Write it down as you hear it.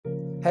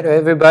Hello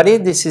everybody,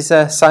 this is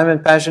Simon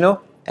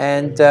Pagenaud,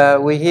 and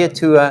we're here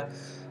to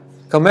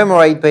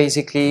commemorate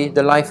basically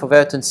the life of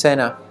Ayrton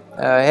Senna.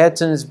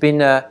 Ayrton's been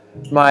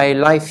my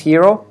life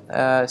hero,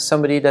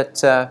 somebody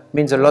that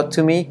means a lot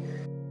to me.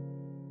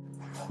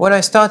 When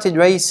I started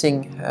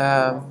racing,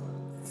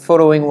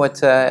 following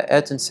what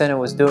Ayrton Senna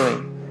was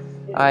doing,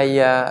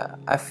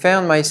 I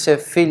found myself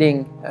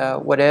feeling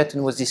what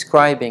Ayrton was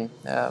describing,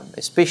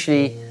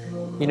 especially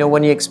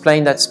when he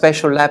explained that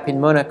special lap in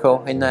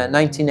Monaco in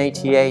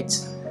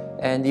 1988,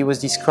 and he was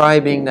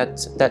describing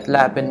that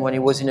lap, and when he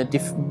was in a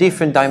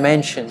different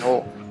dimension,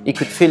 or he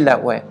could feel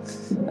that way.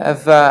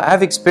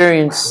 I've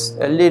experienced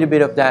a little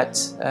bit of that,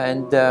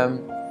 and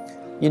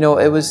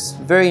it was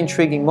very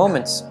intriguing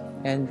moments.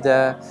 And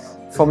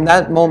from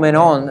that moment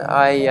on,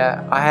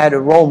 I had a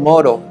role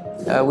model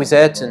with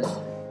Ayrton,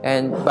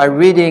 and by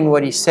reading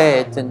what he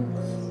said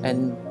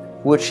and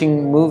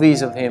watching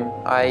movies of him,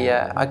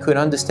 I could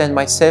understand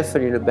myself a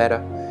little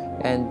better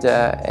and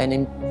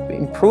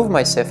improve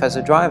myself as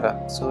a driver.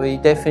 So he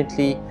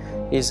definitely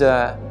is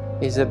a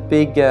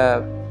big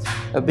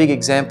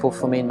example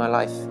for me in my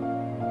life.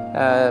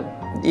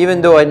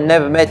 Even though I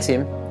never met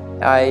him,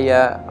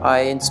 I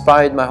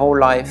inspired my whole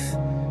life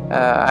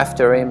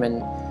after him,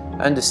 and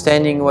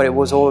understanding what it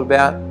was all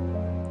about,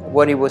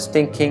 what he was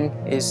thinking,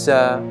 his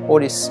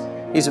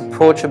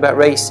approach about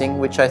racing,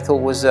 which I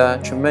thought was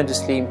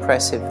tremendously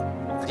impressive.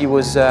 He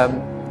was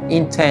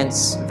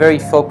intense, very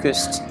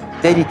focused,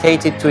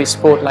 dedicated to his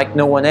sport like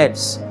no one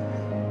else.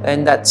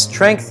 And that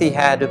strength he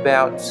had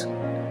about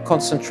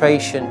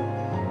concentration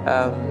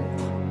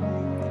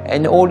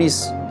and all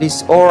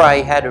this aura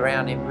he had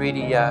around him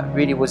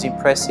really was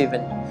impressive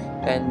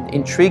and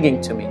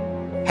intriguing to me.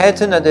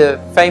 Ayrton had a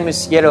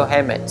famous yellow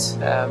helmet,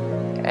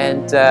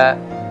 and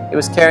it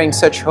was carrying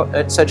such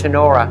an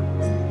aura.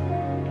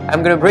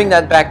 I'm going to bring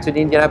that back to the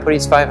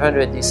Indianapolis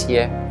 500 this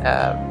year,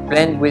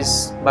 blend with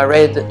my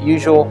red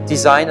usual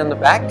design on the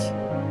back,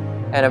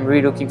 and I'm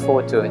really looking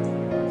forward to it.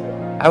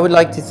 I would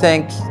like to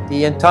thank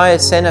the entire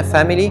Senna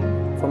family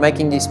for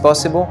making this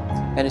possible,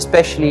 and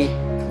especially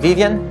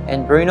Vivian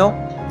and Bruno.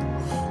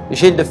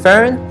 Gilles de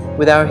Ferran,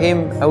 without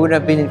him I wouldn't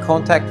have been in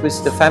contact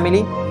with the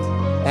family,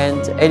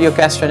 and Elio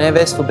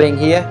Castroneves for being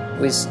here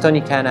with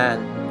Tony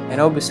Canaan.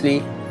 And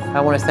obviously I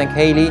want to thank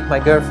Hayley, my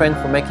girlfriend,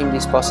 for making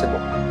this possible.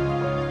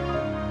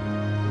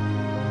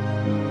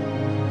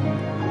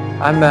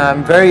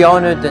 I'm very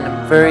honored and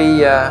I'm very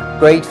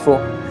grateful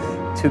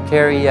to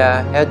carry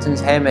Ayrton's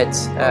helmet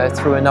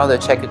through another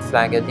checkered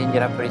flag at the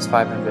Indianapolis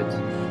 500.